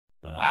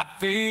I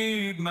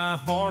feed my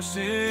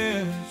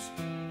horses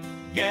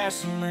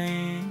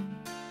gasoline,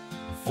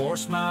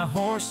 force my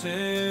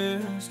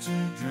horses to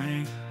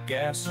drink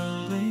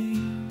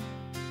gasoline.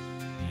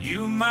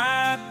 You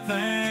might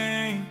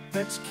think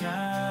that's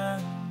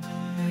kind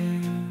of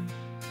me,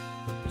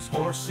 but those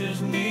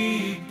horses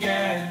need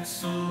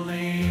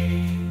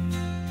gasoline.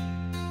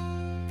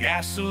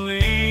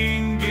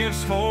 Gasoline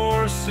gives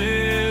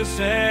horses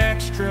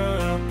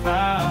extra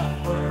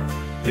power.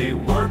 They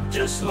work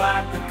just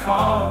like a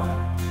car.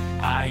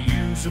 I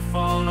use a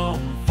funnel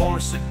and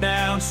force it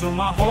down so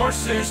my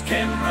horses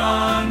can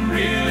run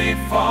really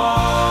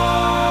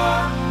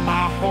far.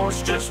 My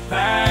horse just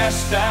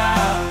passed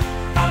out.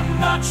 I'm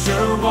not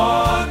sure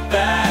what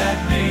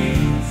that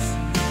means.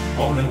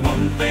 Only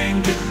one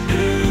thing to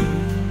do: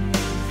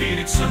 feed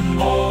it some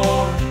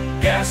more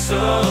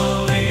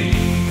gasoline.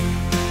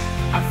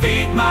 I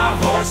feed my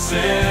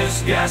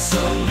horses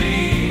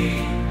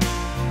gasoline.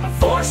 I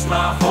force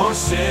my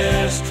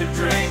horses to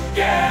drink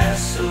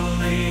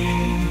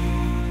gasoline.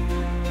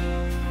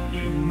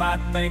 You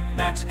might think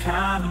that's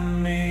kind of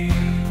me,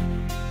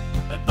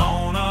 but I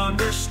don't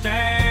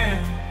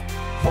understand.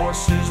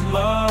 Horses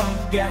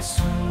love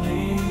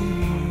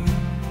gasoline.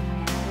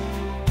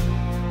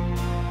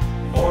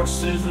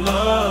 Horses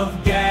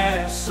love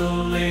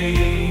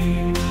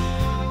gasoline.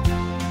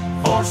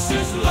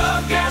 Horses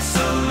love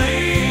gasoline.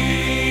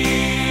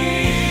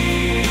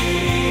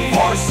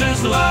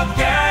 Horses love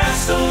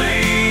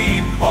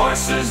gasoline.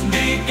 Horses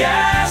need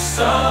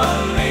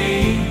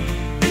gasoline.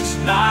 It's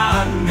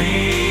not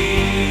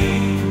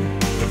me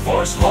to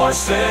force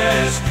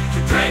horses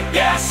to drink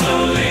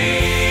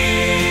gasoline.